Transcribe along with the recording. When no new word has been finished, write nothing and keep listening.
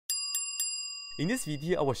In this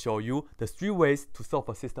video, I will show you the 3 ways to solve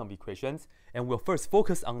a system of equations, and we'll first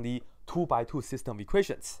focus on the 2x2 system of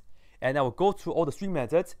equations. And I will go through all the 3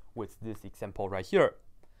 methods with this example right here.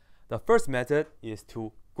 The first method is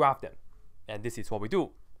to graph them, and this is what we do.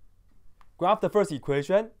 Graph the first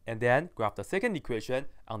equation, and then graph the second equation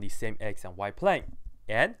on the same x and y plane,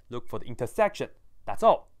 and look for the intersection. That's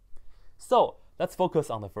all. So let's focus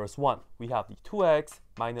on the first one. We have the 2x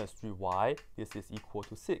minus 3y. This is equal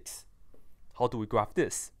to 6. How do we graph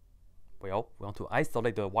this? Well, we want to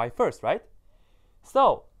isolate the y first, right?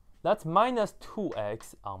 So that's minus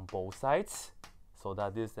 2x on both sides, so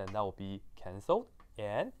that this and that will be cancelled,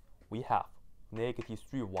 and we have negative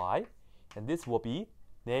 3y, and this will be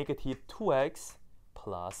negative 2x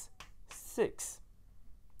plus 6.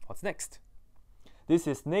 What's next? This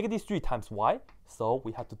is negative 3 times y, so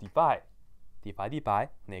we have to divide. Divided by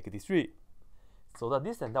negative 3. So that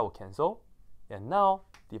this and that will cancel. And now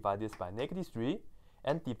divide this by negative 3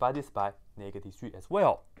 and divide this by negative 3 as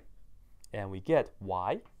well. And we get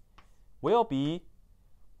y will be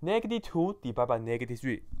negative 2 divided by negative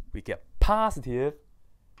 3. We get positive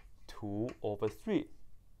 2 over 3.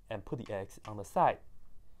 And put the x on the side.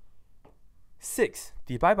 6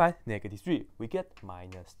 divided by negative 3. We get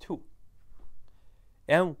minus 2.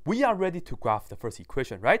 And we are ready to graph the first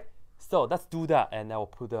equation, right? So let's do that, and I will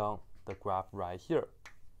put down the graph right here.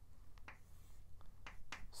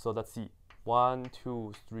 So let's see, 1,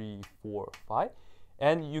 2, 3, 4, 5.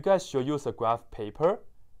 And you guys should use a graph paper.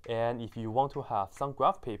 And if you want to have some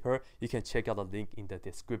graph paper, you can check out the link in the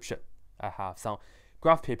description. I have some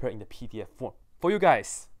graph paper in the PDF form for you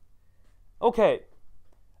guys. Okay,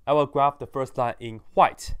 I will graph the first line in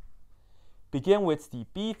white. Begin with the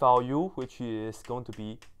b value, which is going to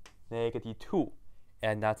be negative 2.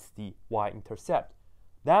 And that's the y-intercept.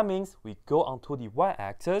 That means we go onto the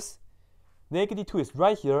y-axis. Negative 2 is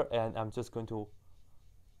right here, and I'm just going to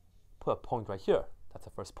put a point right here. That's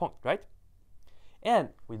the first point, right? And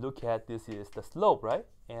we look at this is the slope, right?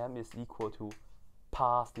 M is equal to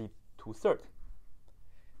positive 2/3.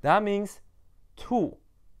 That means 2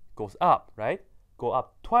 goes up, right? Go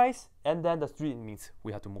up twice, and then the 3 means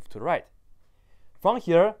we have to move to the right. From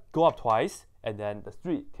here, go up twice, and then the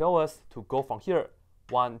 3 tells us to go from here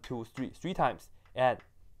 1, 2, 3 times, and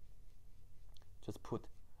just put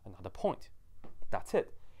another point. That's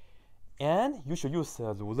it. And you should use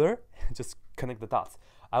a ruler and just connect the dots.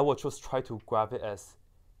 I will just try to graph it as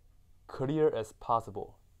clear as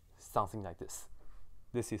possible. Something like this.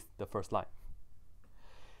 This is the first line.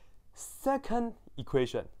 Second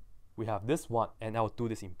equation, we have this one, and I will do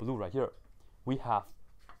this in blue right here. We have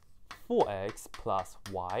 4x plus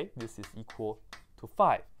y. This is equal to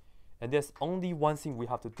 5. And there's only one thing we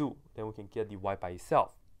have to do, then we can get the y by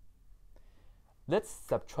itself. Let's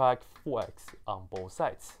subtract 4x on both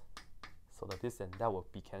sides, so that this and that will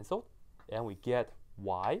be cancelled. And we get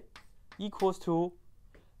y equals to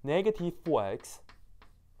negative 4x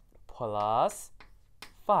plus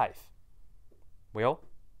 5. Well,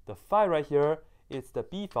 the 5 right here is the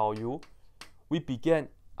b value. We begin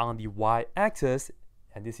on the y-axis,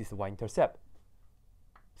 and this is the y-intercept.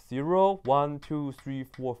 0, 1, 2, 3,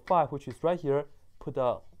 4, 5, which is right here. Put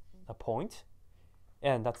a point,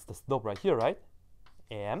 and that's the slope right here, right?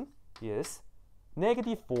 M is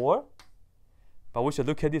negative 4, but we should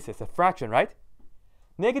look at this as a fraction, right?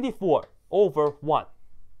 Negative 4 over 1.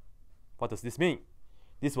 What does this mean?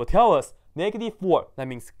 This will tell us negative 4, that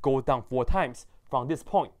means go down 4 times from this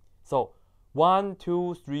point. So 1,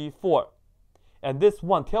 2, 3, 4. And this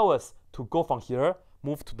 1 tells us to go from here,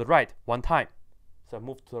 move to the right 1 time. So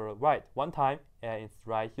move to the right 1 time, and it's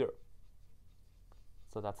right here.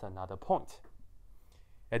 So that's another point.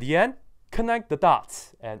 At the end, connect the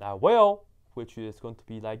dots, and I will, which is going to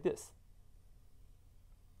be like this.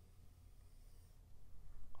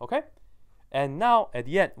 Okay? And now, at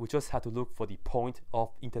the end, we just have to look for the point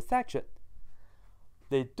of intersection.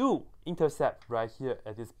 They do intersect right here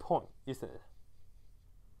at this point, isn't it?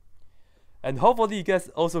 And hopefully you guys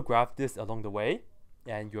also graph this along the way,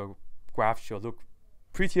 and your graph should look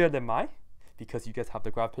prettier than mine, because you guys have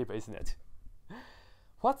the graph paper, isn't it?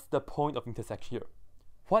 What's the point of intersection here?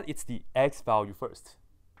 What is the x value first?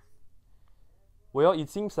 Well, it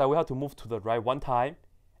seems that we have to move to the right 1 time,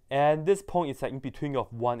 and this point is like in between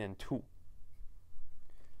of 1 and 2.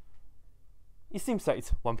 It seems like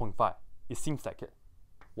it's 1.5. It seems like it.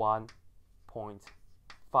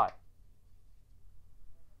 1.5.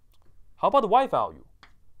 How about the y value?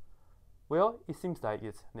 Well, it seems like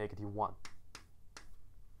it's negative 1.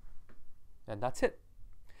 And that's it.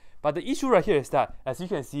 But the issue right here is that, as you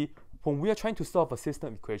can see, when we are trying to solve a system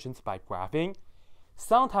of equations by graphing,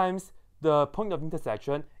 sometimes the point of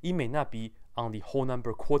intersection, it may not be on the whole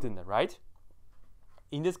number coordinate, right?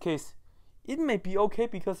 In this case, it may be okay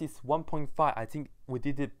because it's 1.5. I think we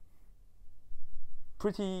did it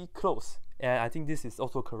pretty close, and I think this is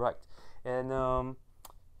also correct. And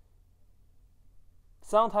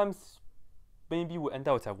sometimes maybe we end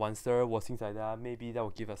up with like 1/3 or things like that. Maybe that will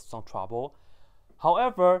give us some trouble.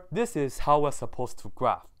 However, this is how we're supposed to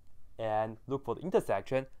graph and look for the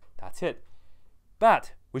intersection. That's it.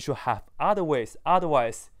 But we should have other ways.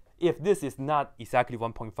 Otherwise, if this is not exactly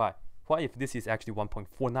 1.5, what if this is actually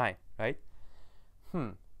 1.49, right?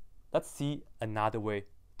 Let's see another way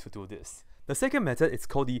to do this. The second method is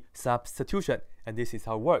called the substitution, and this is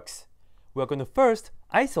how it works. We are going to first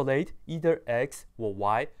isolate either x or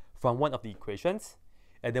y from one of the equations,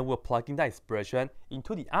 and then we're plugging that expression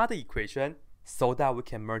into the other equation so that we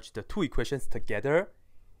can merge the two equations together,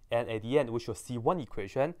 and at the end we should see one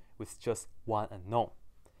equation with just one unknown.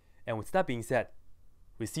 And with that being said,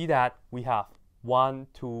 we see that we have 1,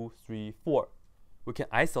 2, 3, 4. We can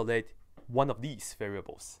isolate one of these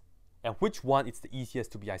variables. And which one is the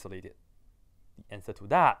easiest to be isolated? The answer to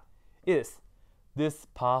that is this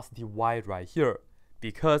positive y right here.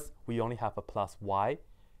 Because we only have a plus y,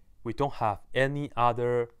 we don't have any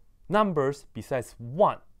other numbers besides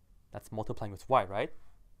 1. That's multiplying with y, right?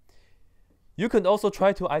 You can also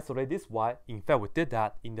try to isolate this y. In fact, we did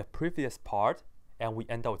that in the previous part, and we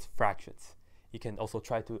end up with fractions. You can also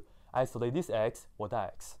try to isolate this x or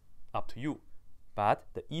that x, up to you. But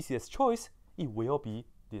the easiest choice, it will be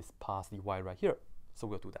this positive y right here. So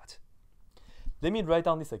we'll do that. Let me write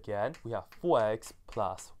down this again. We have 4x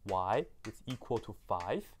plus y is equal to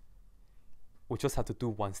 5. We just have to do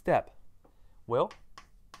one step. Well,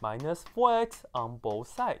 minus 4x on both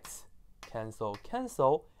sides. Cancel,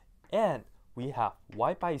 cancel, and we have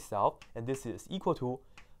y by itself, and this is equal to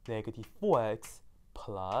negative 4x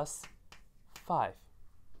plus 5.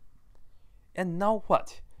 And now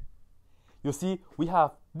what? You see, we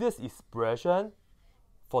have this expression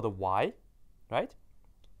for the y, right?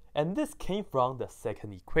 And this came from the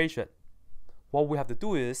second equation. What we have to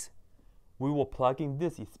do is, we will plug in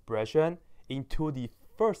this expression into the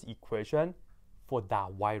first equation for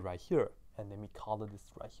that y right here. And let me color this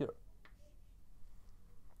right here.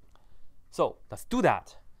 So let's do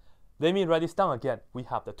that. Let me write this down again. We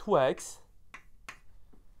have the 2x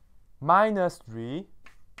minus 3.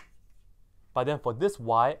 But then for this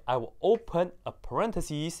y, I will open a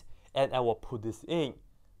parenthesis and I will put this in.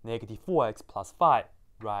 Negative 4x plus 5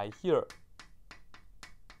 right here.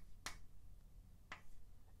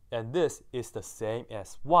 And this is the same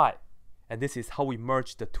as y. And this is how we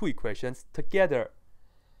merge the two equations together.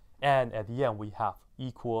 And at the end, we have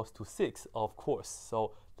equals to 6, of course.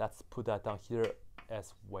 So let's put that down here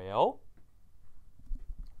as well.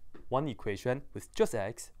 One equation with just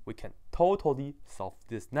x, we can totally solve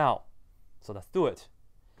this now. So let's do it.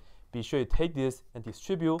 Be sure you take this and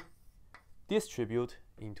distribute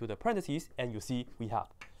into the parentheses, and you see we have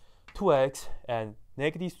 2x and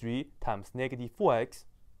negative 3 times negative 4x.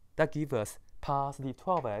 That gives us positive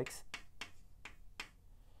 12x.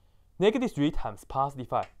 Negative 3 times positive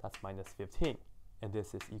 5, that's minus 15. And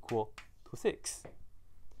this is equal to 6.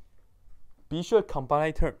 Be sure to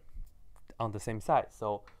combine term on the same side.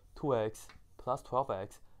 So 2x plus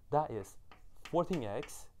 12x, that is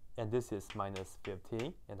 14x. And this is minus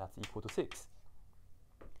 15, and that's equal to 6.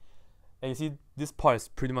 And you see, this part is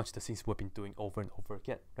pretty much the things we've been doing over and over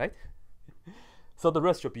again, right? So the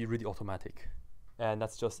rest should be really automatic. And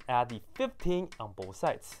let's just add the 15 on both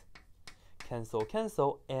sides. Cancel,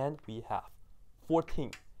 cancel, and we have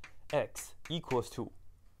 14x equals to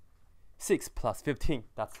 6 plus 15,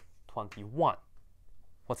 that's 21.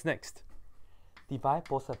 What's next? Divide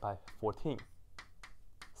both sides by 14.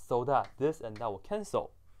 So that this and that will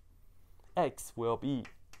cancel. X will be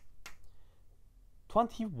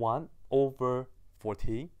 21 over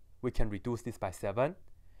 14. We can reduce this by 7.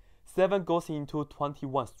 7 goes into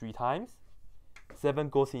 21 3 times. 7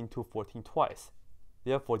 goes into 14 twice.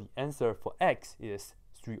 Therefore, the answer for x is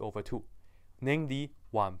 3 over 2, namely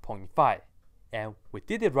 1.5. And we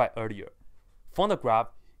did it right earlier. From the graph,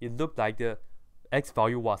 it looked like the x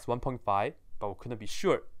value was 1.5, but we couldn't be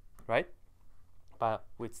sure, right? But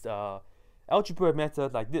with the algebraic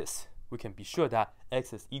method like this, we can be sure that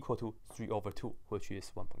x is equal to 3 over 2, which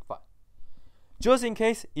is 1.5. Just in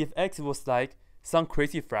case, if x was like some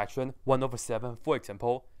crazy fraction, 1 over 7, for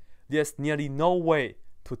example, there's nearly no way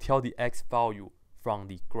to tell the x value from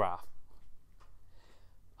the graph.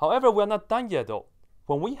 However, we're not done yet though.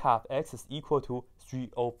 When we have x is equal to 3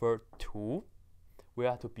 over 2, we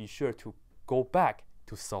have to be sure to go back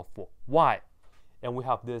to solve for y. And we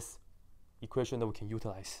have this equation that we can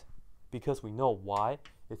utilize. because we know y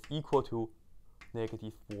is equal to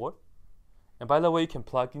 -4. And by the way, you can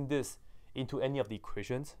plug in this into any of the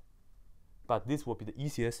equations, but this will be the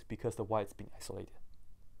easiest because the y is being isolated.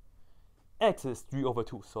 X is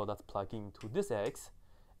 3/2, so let's plug into this x.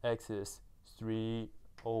 X is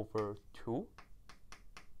 3/2.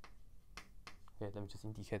 Okay, let me just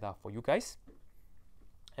indicate that for you guys.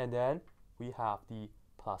 And then we have the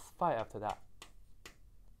 +5 after that.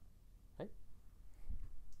 Okay.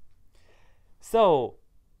 So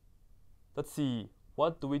let's see,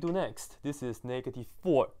 what do we do next? This is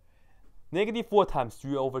 -4. -4 times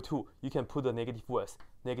 3/2. You can put the -4 as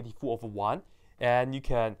 -4/1, and you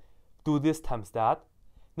can do this times that.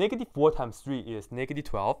 -4 times 3 is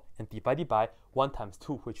 -12, and divided by 1 times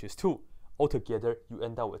 2, which is 2. Altogether, you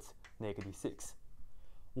end up with -6.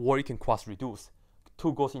 Or you can cross reduce.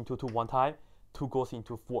 2 goes into 2 one time, 2 goes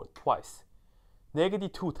into 4 twice.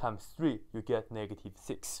 -2 times 3, you get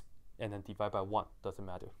 -6. And then divide by 1, doesn't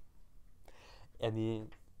matter. And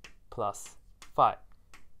then +5.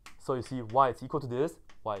 So you see y is equal to this,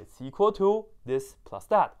 y is equal to this plus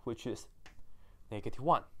that, which is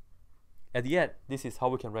 -1. At the end, this is how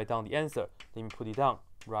we can write down the answer. Let me put it down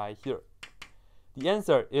right here. The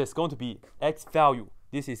answer is going to be x value.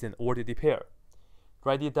 This is an ordered pair.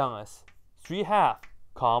 Write it down as 3/2,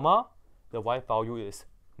 comma, the y value is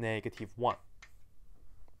 -1.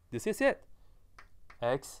 This is it.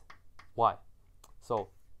 X, y.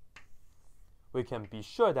 So we can be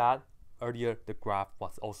sure that earlier the graph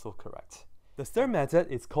was also correct. The third method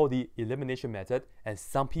is called the elimination method, and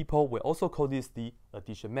some people will also call this the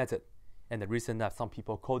addition method. And the reason that some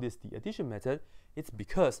people call this the addition method is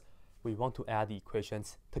because we want to add the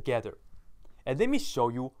equations together. And let me show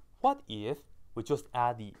you what if we just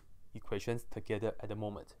add the equations together at the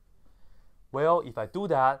moment. Well, if I do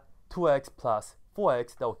that, 2x plus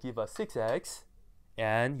 4x, that will give us 6x.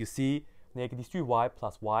 And you see, -3y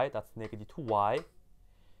plus y, that's -2y.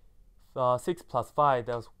 6 plus 5,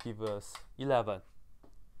 that will give us 11.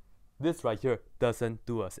 This right here doesn't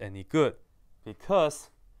do us any good because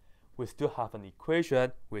we still have an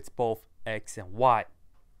equation with both x and y.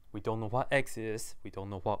 We don't know what x is, we don't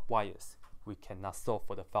know what y is. We cannot solve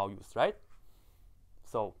for the values, right?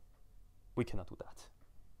 So we cannot do that.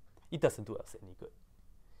 It doesn't do us any good.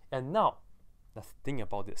 And now, let's think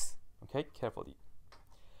about this, okay, carefully.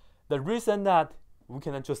 The reason that we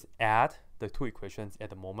cannot just add the two equations at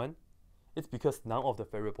the moment is because none of the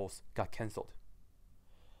variables got cancelled.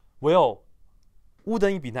 Well,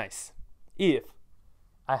 wouldn't it be nice if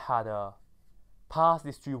I had passed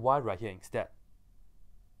this 3y right here instead?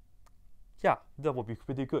 Yeah, that would be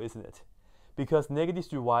pretty good, isn't it? Because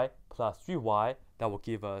 -3y plus 3y, that will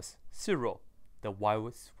give us 0. The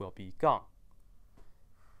y's will be gone.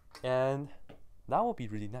 And that would be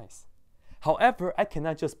really nice. However, I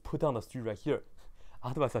cannot just put down the 3 right here.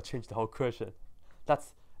 Otherwise, I'll change the whole equation.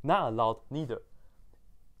 That's not allowed neither.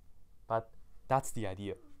 But that's the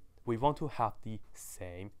idea. We want to have the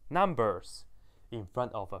same numbers in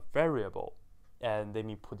front of a variable. And let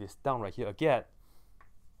me put this down right here again.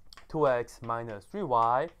 2x minus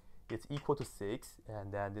 3y is equal to 6.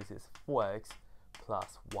 And then this is 4x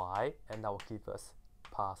plus y. And that will give us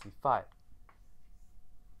 +5.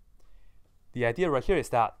 The idea right here is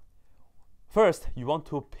that first, you want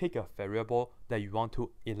to pick a variable that you want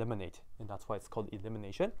to eliminate, and that's why it's called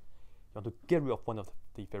elimination. You want to get rid of one of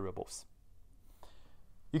the variables.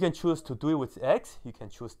 You can choose to do it with x, you can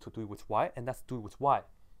choose to do it with y, and let's do it with y.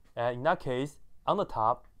 And in that case, on the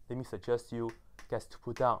top, let me suggest you guys to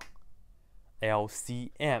put down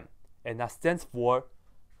LCM, and that stands for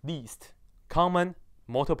least common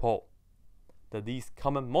multiple. The least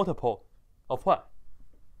common multiple of what?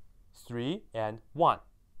 3 and 1.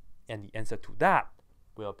 And the answer to that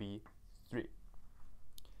will be 3.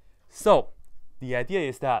 So the idea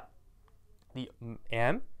is that the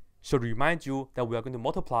m should remind you that we are going to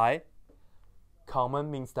multiply. Common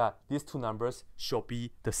means that these two numbers should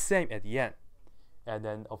be the same at the end. And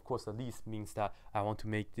then of course the least means that I want to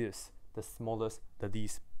make this the smallest, the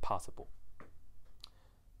least possible.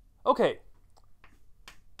 Okay,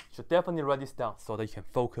 you should definitely write this down so that you can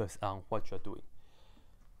focus on what you're doing.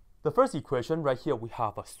 The first equation right here, we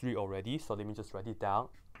have a 3 already, so let me just write it down.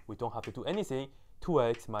 We don't have to do anything.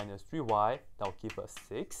 2x minus 3y, that will give us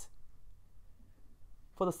 6.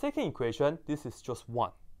 For the second equation, this is just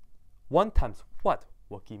 1. 1 times what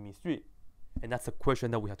will give me 3? And that's a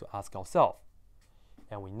question that we have to ask ourselves.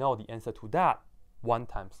 And we know the answer to that, 1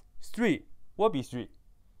 times 3 will be 3.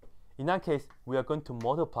 In that case, we are going to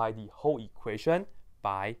multiply the whole equation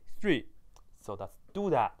by 3. So let's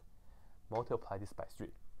do that. Multiply this by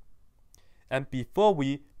 3. And before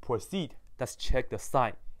we proceed, let's check the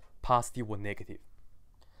sign. positive or negative.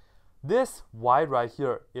 This y right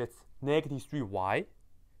here is negative 3y,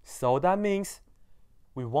 so that means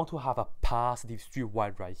we want to have a positive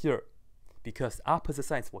 3y right here, because opposite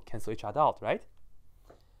signs will cancel each other out, right?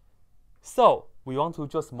 So we want to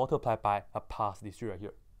just multiply by a positive 3 right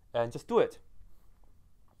here, and just do it.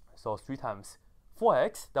 So 3 times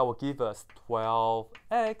 4x, that will give us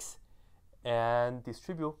 12x, and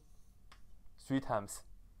distribute 3 times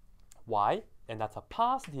y, and that's a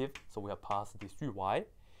positive, so we have positive 3y.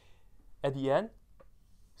 At the end,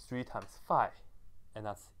 3 times 5, and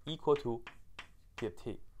that's equal to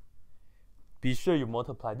 15. Be sure you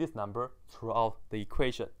multiply this number throughout the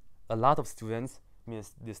equation. A lot of students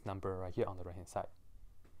miss this number right here on the right hand side.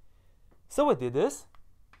 So we did this,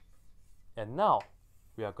 and now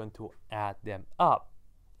we are going to add them up.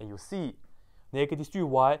 And you see negative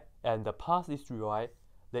 3y and the positive 3y,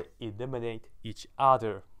 they eliminate each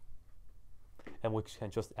other. And we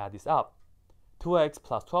can just add this up. 2x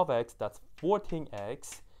plus 12x, that's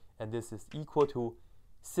 14x, and this is equal to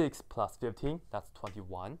 6 plus 15, that's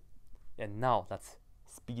 21. And now let's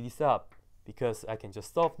speed this up, because I can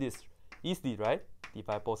just solve this easily, right?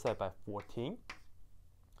 Divide both sides by 14.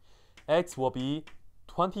 X will be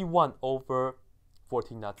 21 over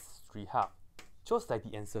 14, that's 3/2, just like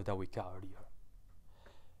the answer that we got earlier.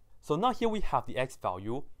 So now here we have the x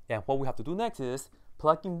value, and what we have to do next is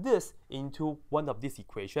plugging this into one of these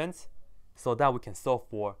equations so that we can solve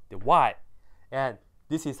for the y. And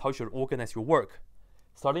this is how you should organize your work.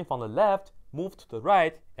 Starting from the left, move to the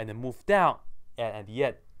right, and then move down, and at the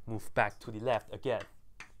end, move back to the left again.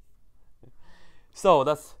 So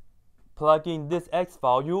let's plug in this x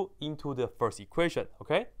value into the first equation,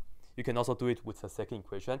 okay? You can also do it with the second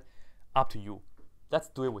equation, up to you. Let's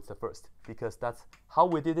do it with the first, because that's how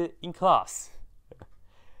we did it in class.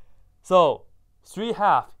 So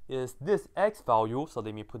 3/2 is this x value, so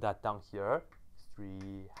let me put that down here,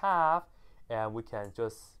 3/2, and we can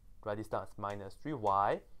just write this down as minus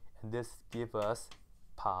 3y, and this gives us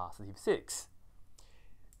positive 6.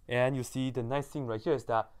 And you see the nice thing right here is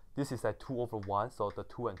that this is like 2 over 1, so the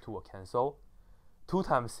 2 and 2 will cancel. 2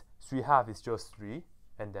 times 3/2 is just 3,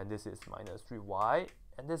 and then this is minus 3y,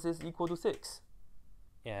 and this is equal to 6.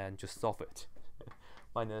 And just solve it.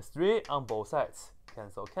 Minus 3 on both sides.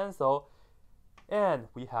 Cancel, cancel. And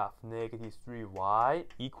we have negative 3y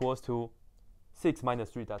equals to 6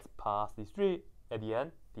 minus 3, that's positive 3. At the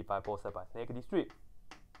end, divide both sides by negative 3.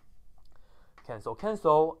 Cancel,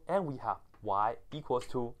 cancel. And we have y equals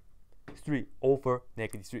to 3 over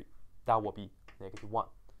negative 3. That will be negative 1.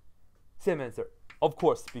 Same answer, of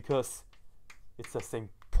course, because it's the same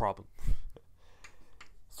problem.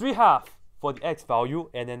 3/2 for the x value,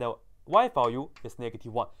 and then the y value is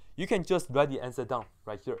negative 1. You can just write the answer down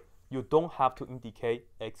right here. You don't have to indicate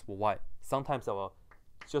x or y. Sometimes I will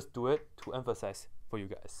just do it to emphasize for you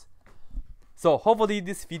guys. So hopefully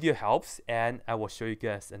this video helps, and I will show you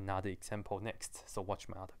guys another example next. So watch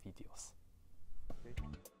my other videos.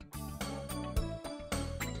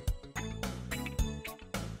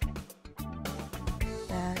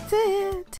 That's it.